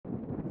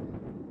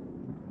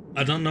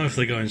I don't know if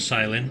they're going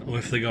sailing or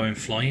if they're going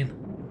flying.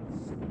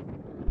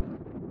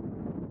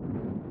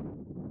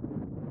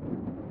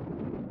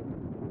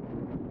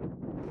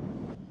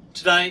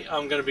 Today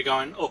I'm going to be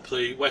going up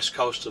the west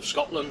coast of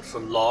Scotland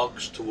from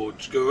Largs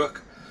towards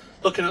Gourock,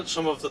 looking at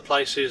some of the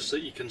places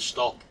that you can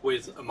stop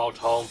with a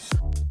motorhome.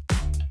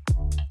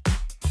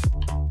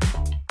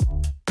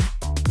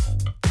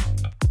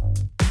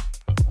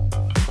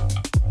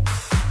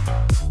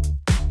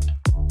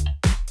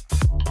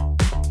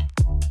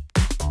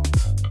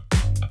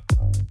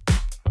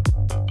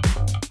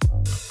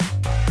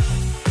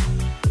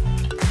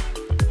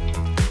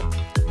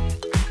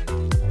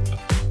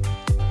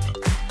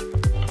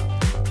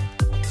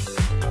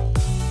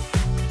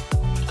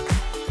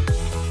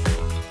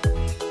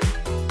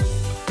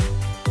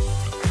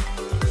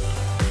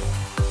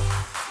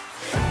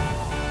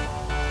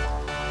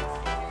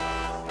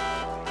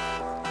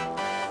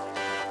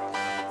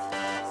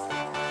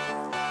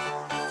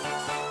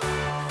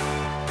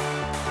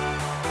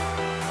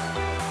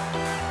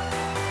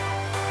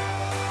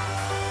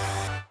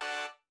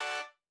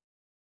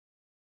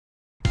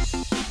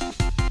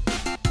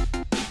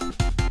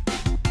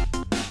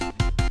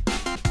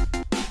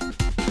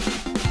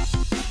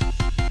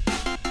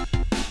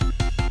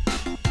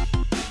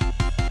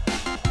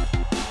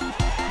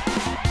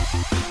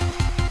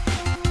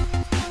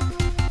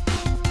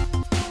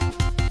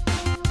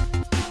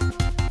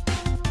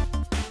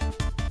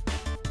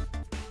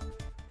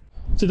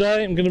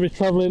 Today I'm going to be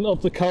travelling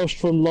up the coast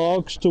from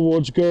Largs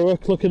towards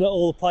Gourock, looking at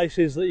all the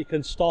places that you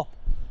can stop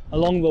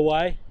along the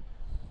way.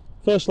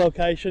 First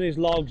location is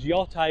Largs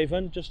Yacht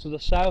Haven, just to the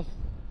south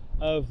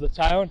of the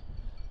town.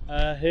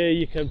 Here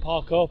you can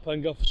park up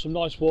and go for some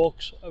nice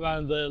walks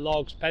around the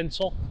Largs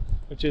Pencil,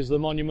 which is the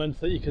monument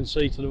that you can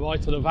see to the right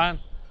of the van.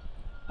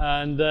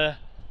 And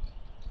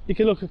you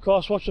can look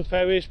across, watch the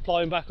ferries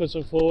plying backwards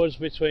and forwards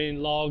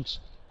between Largs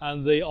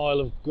and the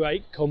Isle of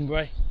Great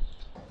Cumbrae.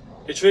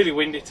 It's really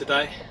windy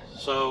today,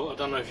 so I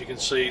don't know if you can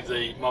see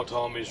the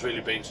motorhome is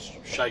really being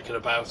shaken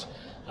about,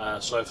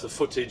 so if the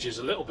footage is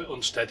a little bit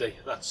unsteady,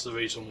 that's the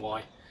reason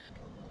why.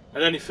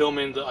 And any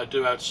filming that I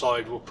do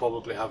outside will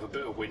probably have a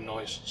bit of wind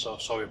noise, so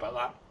sorry about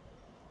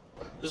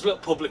that. There's a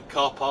little public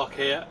car park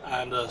here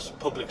and a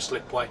public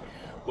slipway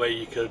where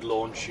you could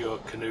launch your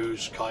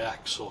canoes,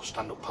 kayaks or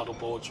stand-up paddle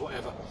boards,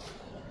 whatever.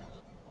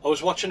 I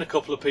was watching a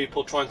couple of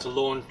people trying to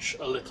launch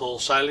a little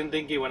sailing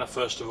dinghy when I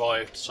first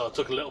arrived, so I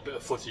took a little bit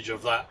of footage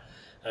of that.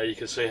 You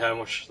can see how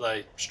much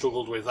they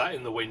struggled with that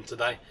in the wind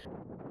today.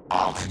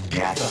 All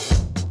together.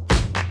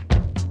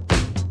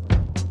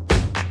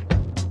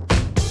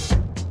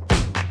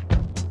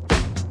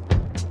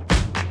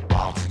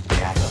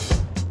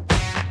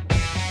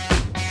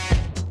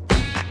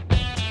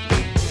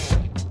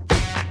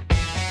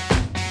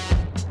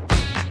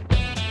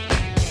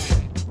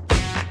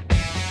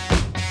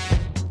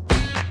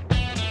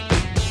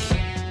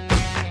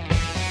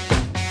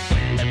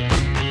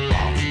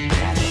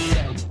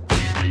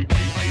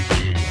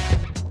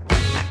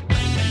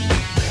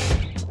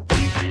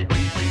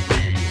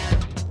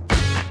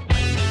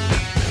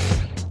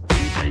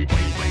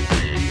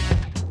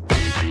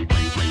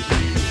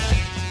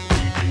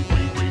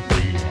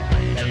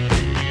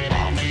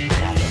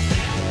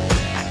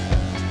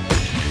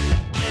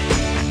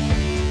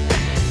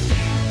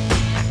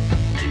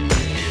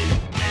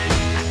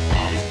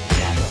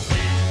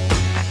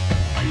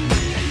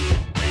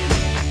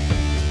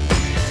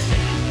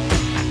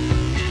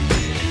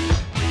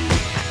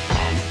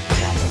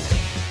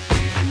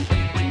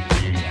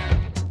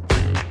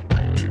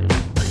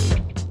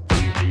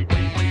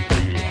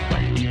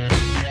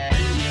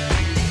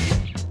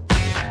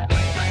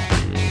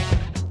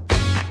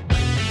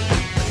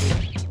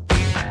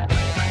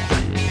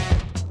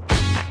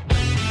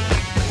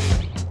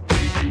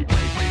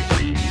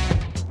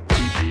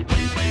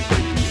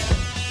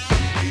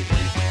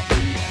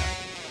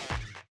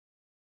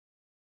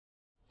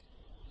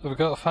 We've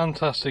got a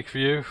fantastic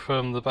view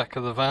from the back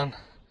of the van,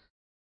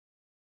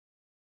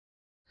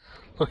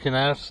 looking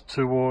out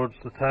towards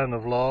the town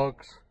of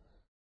Largs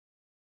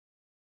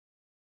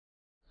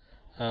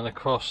and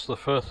across the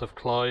Firth of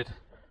Clyde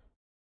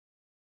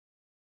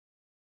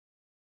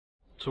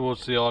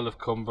towards the Isle of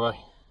Cumbrae.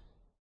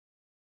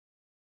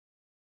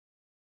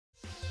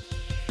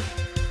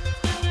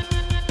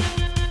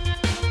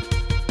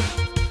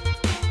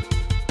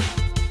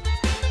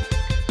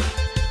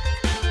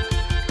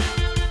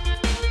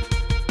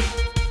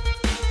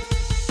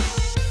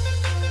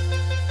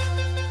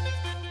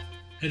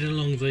 Heading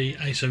along the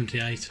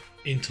A78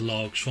 into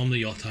Largs from the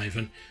Yacht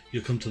Haven,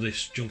 you'll come to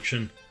this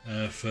junction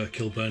for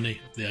Kilburney,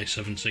 the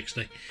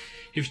A760.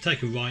 If you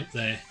take a right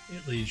there,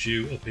 it leads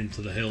you up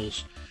into the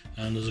hills,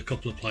 and there's a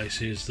couple of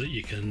places that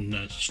you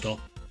can stop.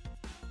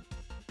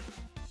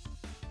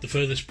 The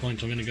furthest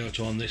point I'm going to go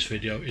to on this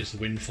video is the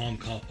Wind Farm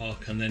car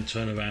park, and then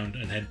turn around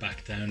and head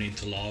back down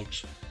into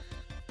Largs.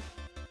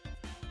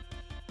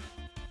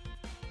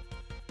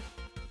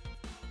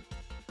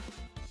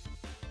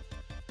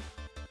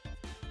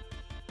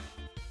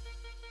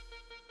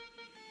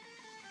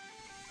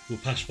 We'll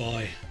pass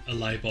by a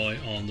lay-by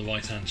on the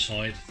right hand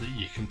side that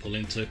you can pull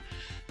into,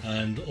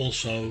 and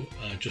also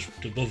just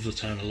above the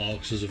town of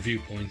Logs there's a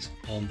viewpoint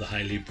on the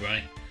Haley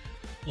Brae.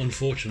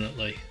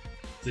 Unfortunately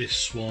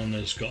this one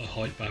has got a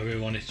height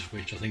barrier on it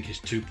which I think is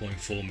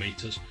 2.4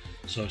 metres,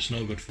 so it's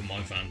no good for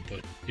my van,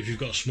 but if you've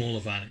got a smaller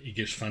van it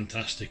gives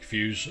fantastic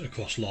views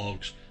across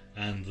Logs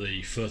and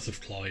the Firth of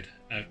Clyde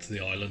out to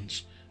the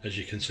islands, as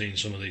you can see in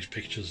some of these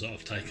pictures that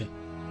I've taken.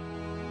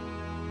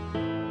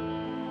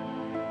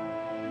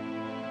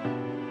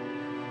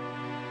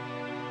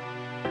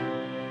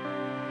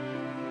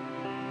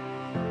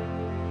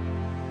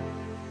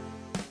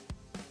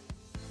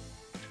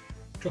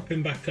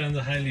 Dropping back down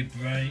the Haley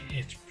Brae,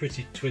 it's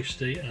pretty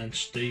twisty and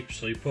steep,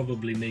 so you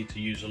probably need to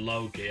use a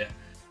low gear,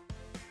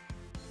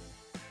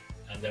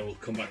 and then we'll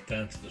come back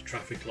down to the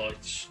traffic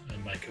lights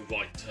and make a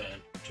right turn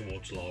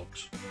towards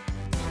Logs.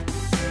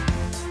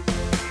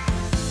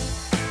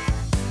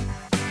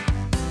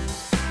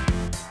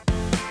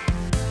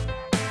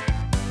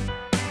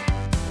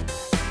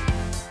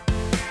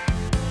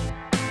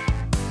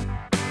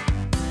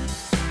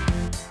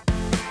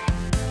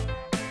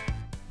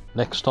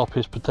 Next stop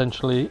is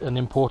potentially an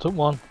important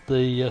one,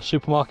 the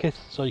supermarket,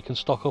 so you can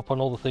stock up on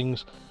all the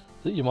things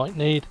that you might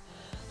need.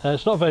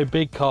 It's not a very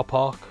big car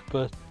park,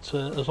 but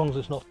as long as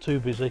it's not too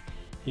busy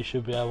you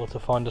should be able to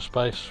find a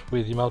space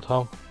with your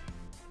motorhome.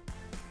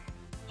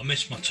 I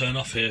missed my turn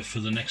off here for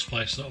the next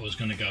place that I was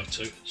going to go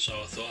to, so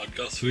I thought I'd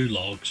go through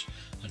Logs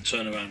and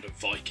turn around at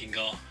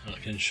Vikingar, and I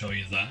can show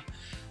you that.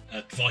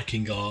 At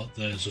Vikingar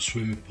there's a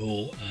swimming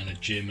pool and a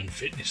gym and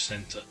fitness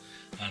centre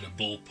and a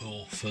ball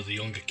pool for the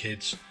younger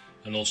kids,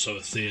 and also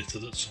a theatre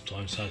that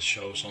sometimes has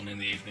shows on in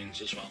the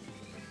evenings as well.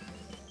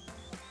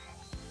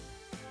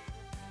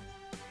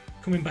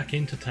 Coming back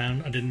into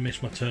town, I didn't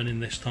miss my turn in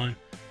this time.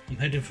 I'm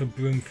heading for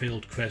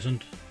Broomfield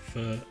Crescent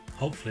for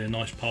hopefully a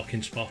nice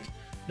parking spot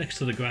next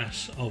to the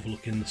grass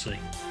overlooking the sea.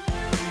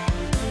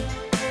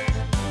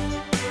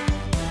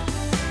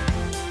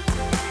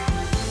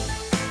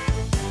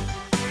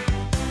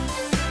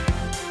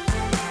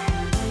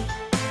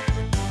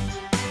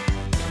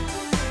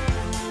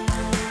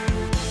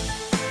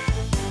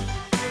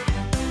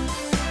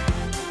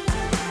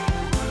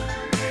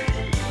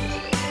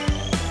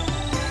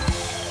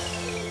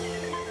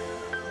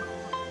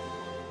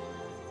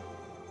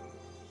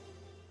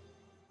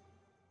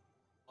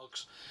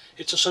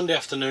 It's a Sunday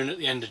afternoon at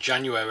the end of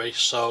January,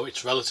 so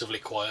it's relatively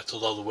quiet,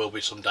 although there will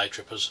be some day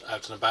trippers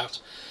out and about.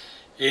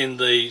 In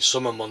the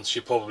summer months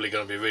you're probably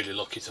going to be really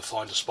lucky to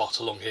find a spot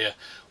along here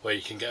where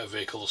you can get a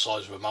vehicle the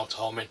size of a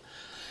motorhome in.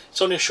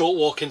 It's only a short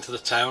walk into the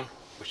town,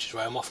 which is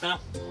where I'm off now.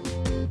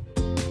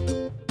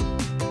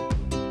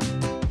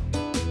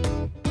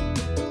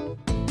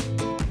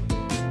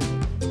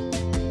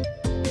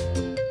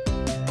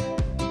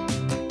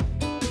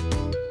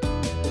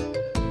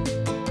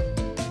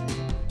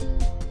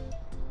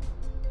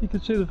 You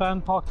can see the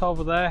van parked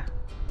over there.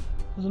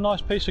 There's a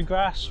nice piece of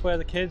grass where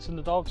the kids and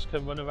the dogs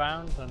can run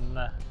around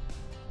and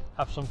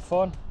have some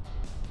fun.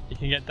 You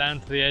can get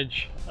down to the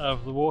edge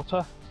of the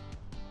water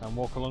and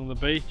walk along the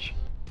beach.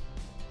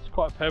 It's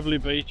quite a pebbly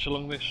beach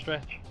along this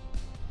stretch.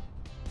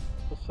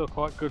 It's still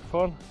quite good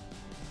fun.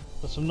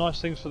 There's some nice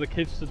things for the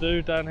kids to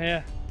do down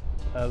here.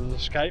 There's a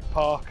skate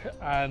park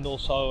and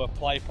also a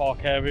play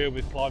park area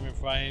with climbing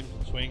frames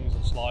and swings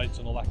and slides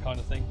and all that kind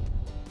of thing.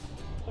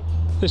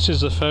 This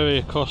is the ferry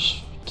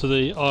across to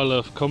the Isle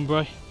of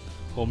Cumbrae,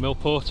 or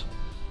Millport.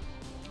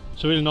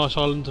 It's a really nice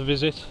island to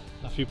visit,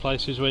 a few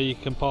places where you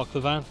can park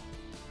the van.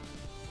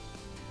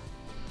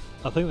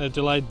 I think they're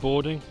delayed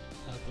boarding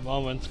at the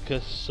moment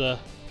because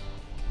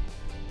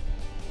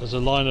there's a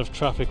line of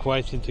traffic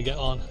waiting to get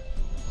on,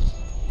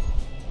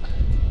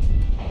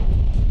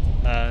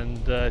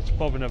 and it's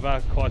bobbing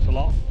about quite a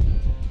lot.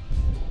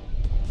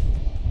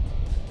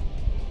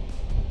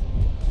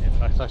 In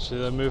fact,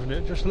 actually they're moving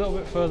it just a little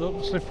bit further up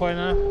the slipway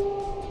now.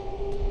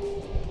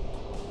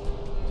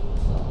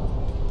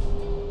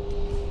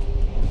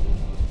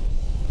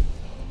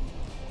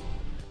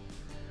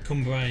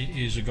 Cumbrae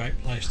is a great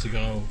place to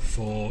go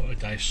for a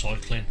day's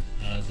cycling.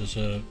 There's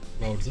a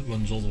road that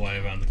runs all the way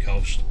around the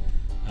coast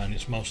and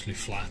it's mostly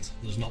flat,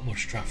 there's not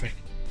much traffic.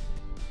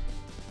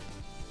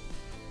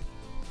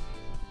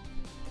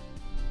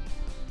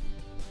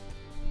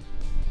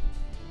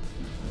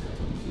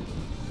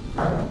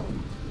 I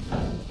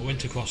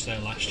went across there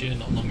last year,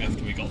 not long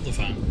after we got the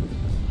van,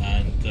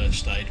 and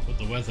stayed, but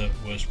the weather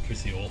was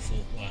pretty awful.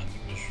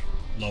 It was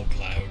low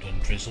cloud and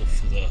drizzle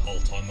for the whole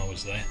time I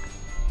was there.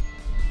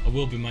 I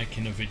will be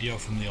making a video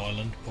from the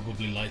island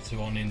probably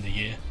later on in the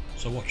year,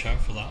 so watch out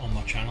for that on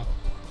my channel.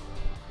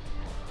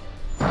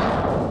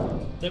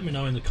 Let me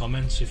know in the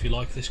comments if you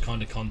like this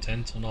kind of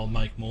content and I'll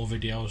make more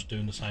videos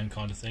doing the same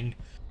kind of thing.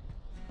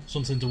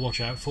 Something to watch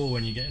out for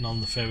when you're getting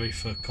on the ferry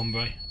for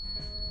Cumbrae.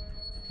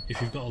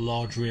 If you've got a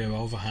large rear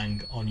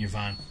overhang on your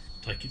van,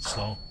 take it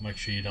slow, make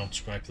sure you don't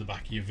scrape the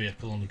back of your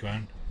vehicle on the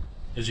ground.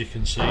 As you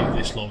can see,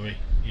 this lorry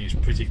is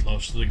pretty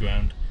close to the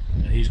ground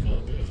and he's got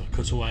a bit of a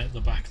cutaway at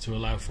the back to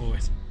allow for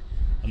it.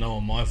 I know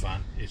on my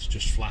van it's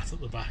just flat at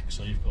the back,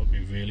 so you've got to be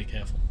really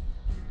careful.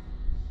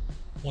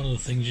 One of the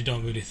things you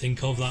don't really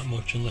think of that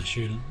much unless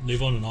you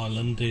live on an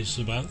island is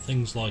about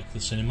things like the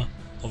cinema.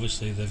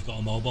 Obviously they've got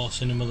a mobile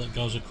cinema that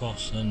goes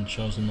across and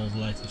shows them all the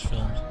latest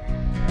films.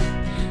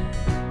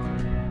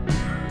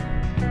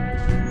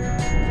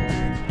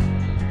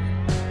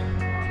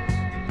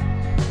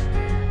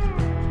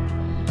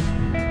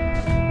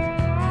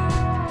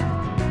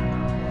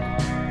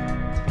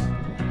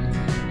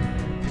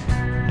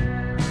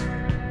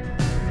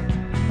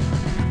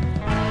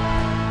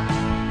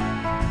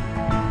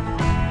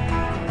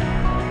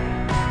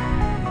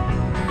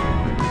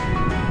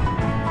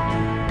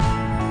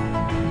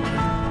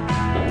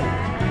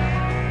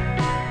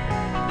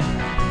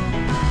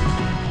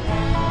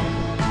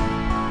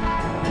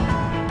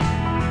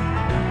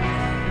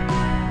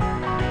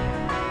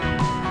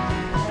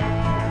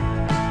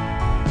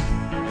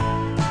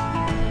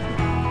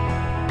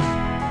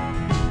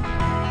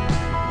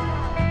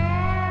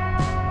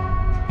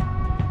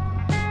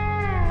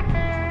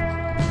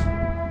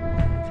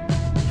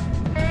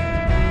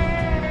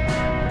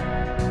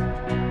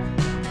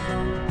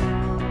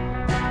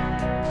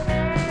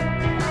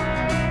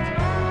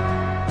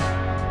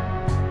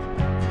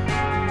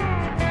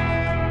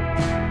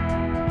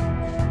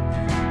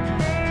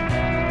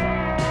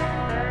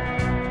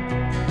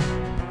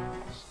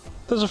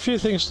 There's a few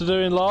things to do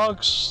in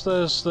Largs.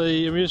 There's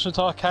the amusement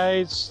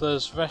arcades,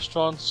 there's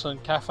restaurants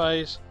and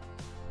cafes,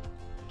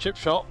 chip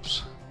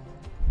shops.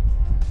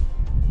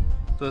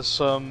 There's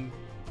some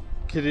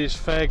kiddies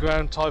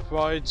fairground type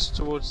rides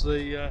towards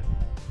the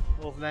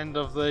northern end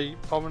of the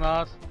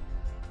promenade.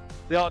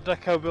 The Art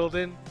Deco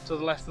building to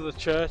the left of the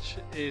church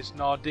is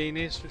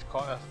Nardini's, which is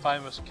quite a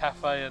famous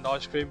cafe and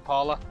ice cream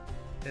parlour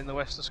in the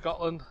west of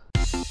Scotland.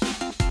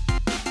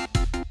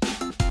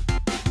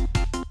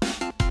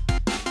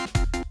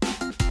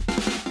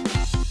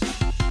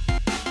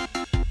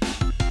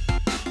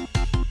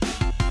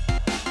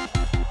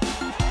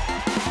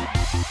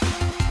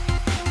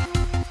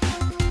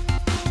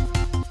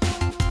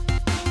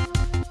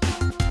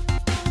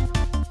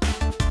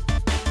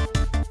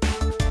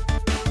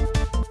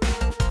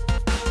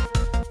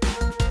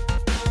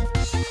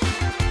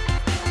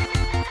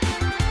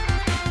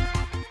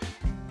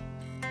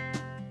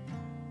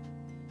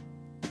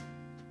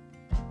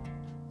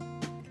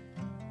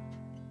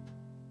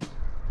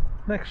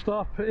 Next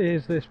stop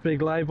is this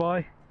big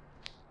lay-by,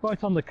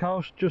 right on the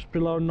coast just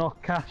below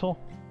Knock Castle.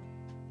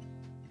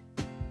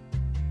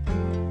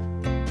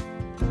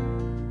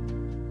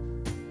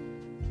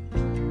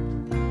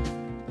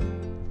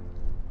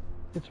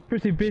 It's a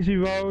pretty busy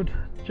road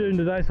during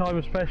the daytime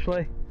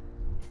especially.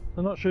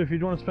 I'm not sure if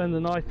you'd want to spend the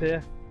night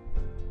here,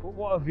 but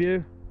what a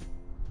view.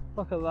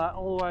 Look at that,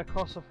 all the way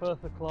across the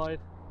Firth of Clyde.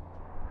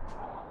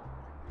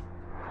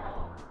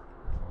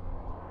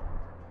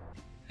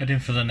 Heading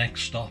for the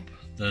next stop,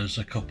 there's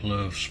a couple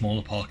of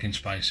smaller parking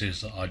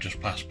spaces that I just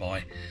passed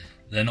by.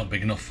 They're not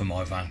big enough for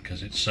my van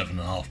because it's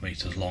 7.5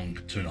 metres long,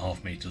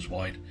 2.5 metres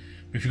wide.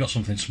 But if you've got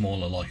something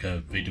smaller like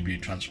a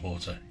VW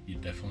Transporter,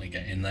 you'd definitely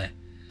get in there.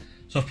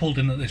 So I've pulled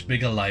in at this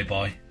bigger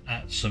lay-by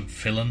at St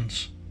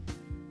Fillan's.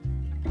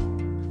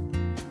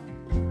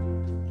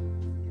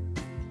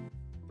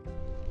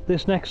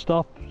 This next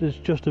stop is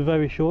just a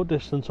very short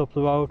distance up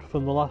the road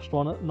from the last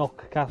one at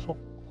Knock Castle.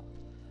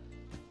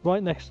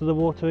 Right next to the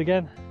water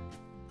again.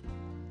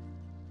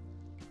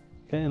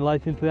 Getting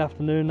late into the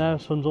afternoon now,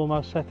 sun's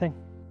almost setting.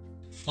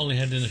 Only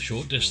heading a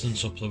short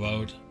distance up the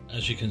road.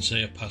 As you can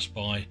see, I passed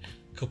by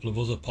a couple of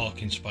other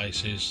parking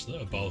spaces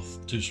that are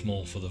both too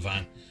small for the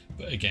van,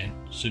 but again,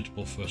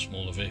 suitable for a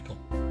smaller vehicle.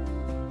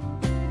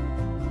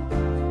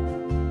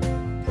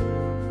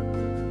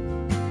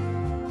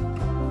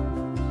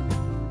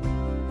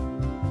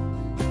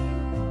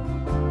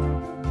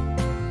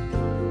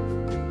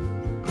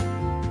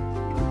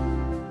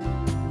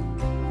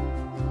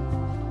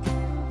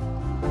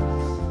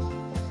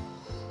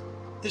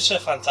 This is a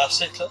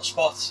fantastic little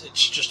spot.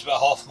 It's just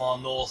about half a mile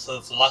north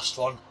of the last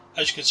one.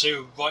 As you can see,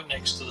 we're right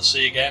next to the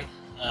sea again,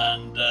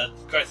 and the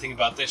great thing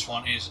about this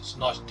one is it's a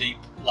nice deep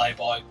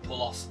lay-by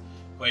pull-off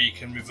where you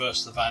can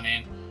reverse the van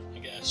in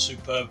and get a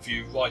superb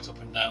view right up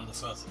and down the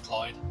Firth of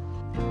Clyde.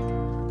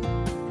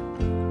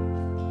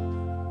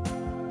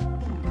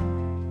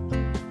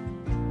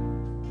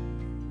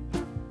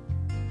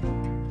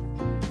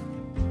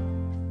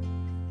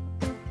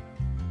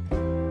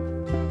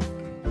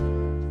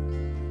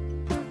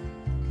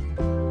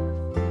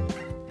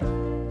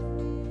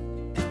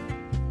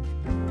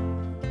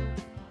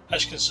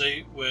 As you can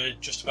see, we're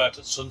just about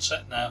at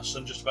sunset now,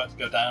 sun just about to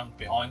go down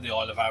behind the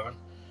Isle of Arran.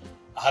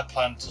 I had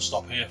planned to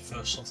stop here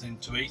for something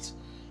to eat,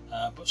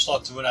 but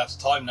started to run out of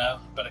time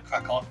now. Better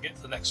crack on and get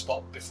to the next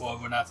spot before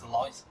I run out of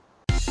light.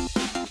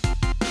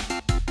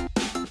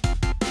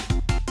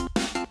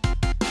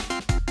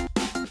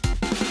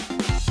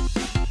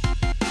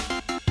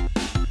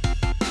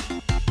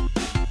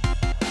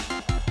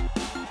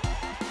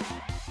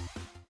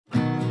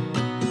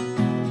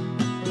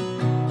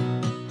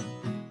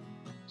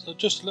 So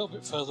just a little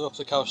bit further up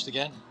the coast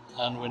again,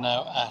 and we're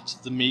now at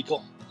the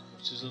Meagle.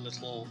 which is a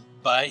little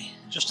bay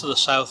just to the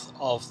south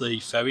of the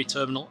ferry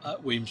terminal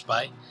at Weems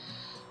Bay,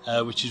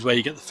 which is where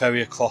you get the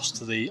ferry across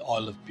to the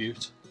Isle of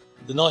Bute.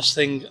 The nice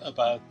thing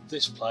about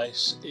this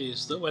place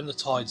is that when the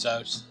tide's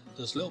out,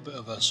 there's a little bit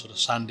of a sort of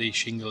sandy,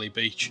 shingly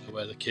beach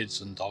where the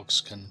kids and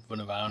dogs can run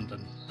around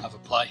and have a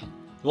play.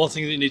 The one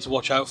thing that you need to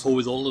watch out for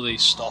with all of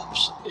these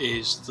stops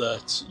is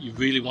that you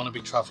really want to be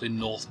travelling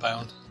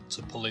northbound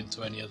to pull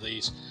into any of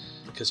these,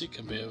 because it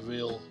can be a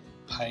real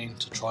pain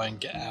to try and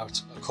get out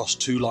across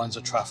two lines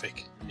of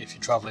traffic if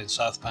you're travelling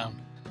southbound.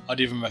 I'd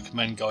even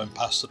recommend going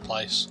past the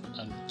place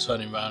and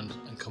turning around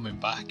and coming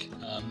back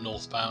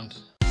northbound.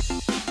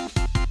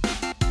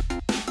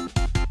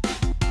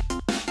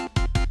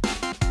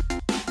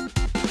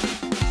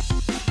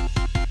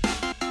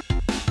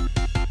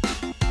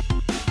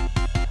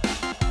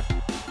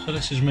 So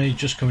this is me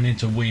just coming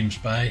into Weems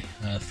Bay,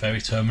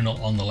 ferry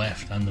terminal on the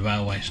left and the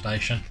railway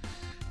station,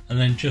 and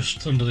then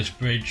just under this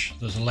bridge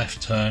there's a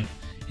left turn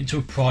into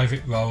a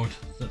private road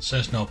that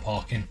says no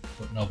parking,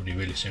 but nobody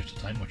really seems to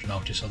take much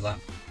notice of that.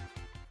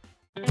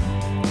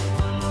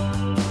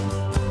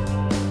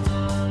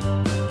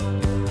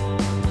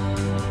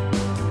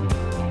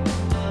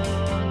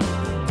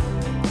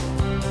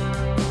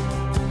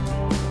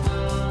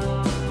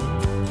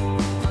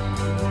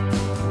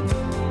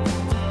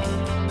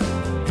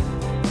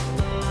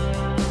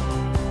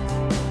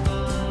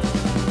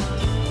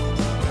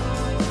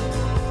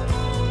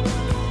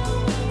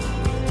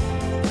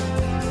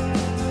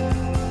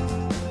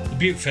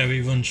 The Bute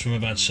ferry runs from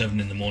about 7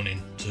 in the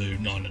morning to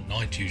 9 at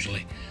night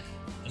usually.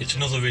 It's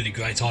another really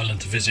great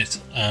island to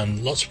visit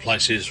and lots of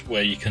places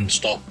where you can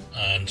stop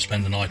and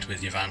spend the night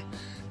with your van.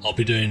 I'll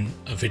be doing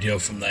a video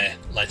from there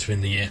later in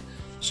the year,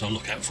 so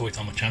look out for it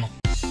on my channel.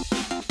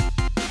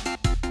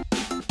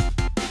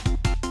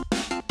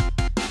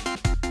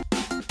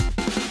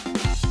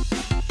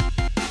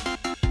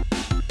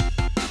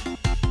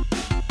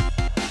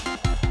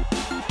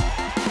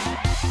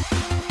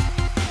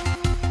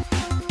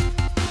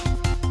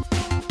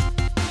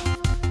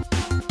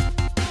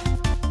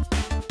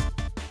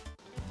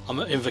 I'm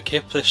at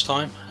Inverkip this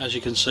time. As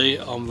you can see,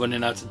 I'm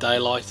running out of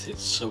daylight.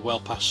 It's well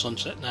past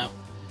sunset now.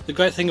 The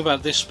great thing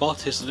about this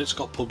spot is that it's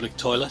got public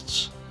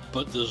toilets,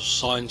 but there's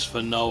signs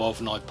for no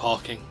overnight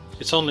parking.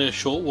 It's only a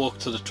short walk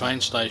to the train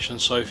station,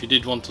 so if you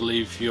did want to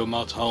leave your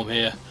motorhome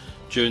here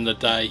during the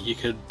day, you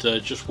could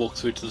just walk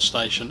through to the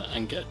station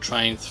and get a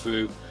train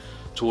through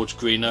towards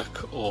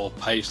Greenock or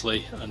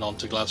Paisley and on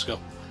to Glasgow.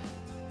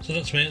 So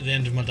that's me at the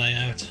end of my day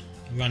out.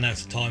 I ran out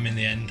of time in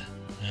the end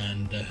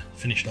and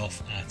finished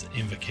off at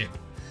Inverkip.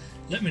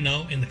 Let me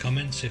know in the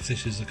comments if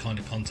this is the kind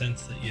of content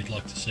that you'd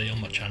like to see on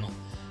my channel,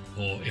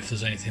 or if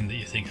there's anything that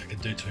you think I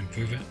could do to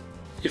improve it.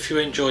 If you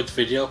enjoyed the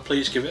video,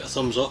 please give it a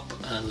thumbs up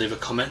and leave a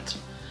comment.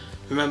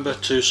 Remember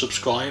to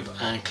subscribe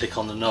and click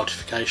on the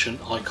notification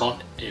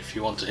icon if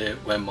you want to hear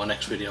when my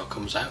next video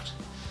comes out.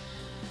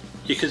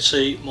 You can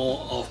see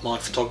more of my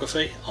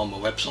photography on my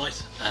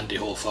website,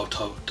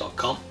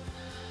 andyhorphoto.com,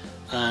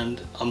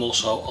 and I'm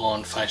also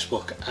on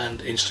Facebook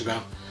and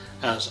Instagram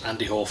as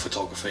Andy Hor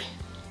Photography.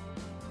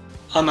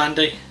 I'm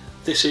Andy,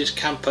 this is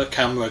Camper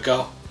Camera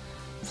Go.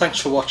 Thanks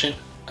for watching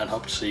and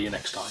hope to see you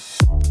next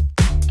time.